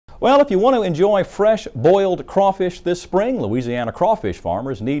Well, if you want to enjoy fresh boiled crawfish this spring, Louisiana crawfish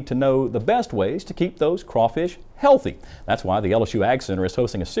farmers need to know the best ways to keep those crawfish healthy. That's why the LSU Ag Center is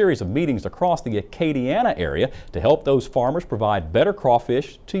hosting a series of meetings across the Acadiana area to help those farmers provide better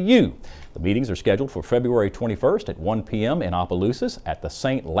crawfish to you. The meetings are scheduled for February 21st at 1 p.m. in Opelousas at the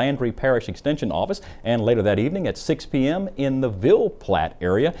St. Landry Parish Extension Office, and later that evening at 6 p.m. in the Ville Platte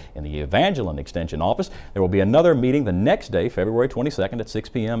area in the Evangeline Extension Office. There will be another meeting the next day, February 22nd at 6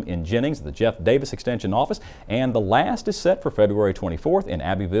 p.m. in Jennings, the Jeff Davis Extension Office, and the last is set for February 24th in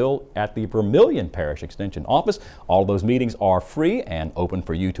Abbeville at the Vermilion Parish Extension Office. All those meetings are free and open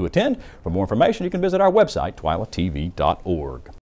for you to attend. For more information, you can visit our website, twilatv.org.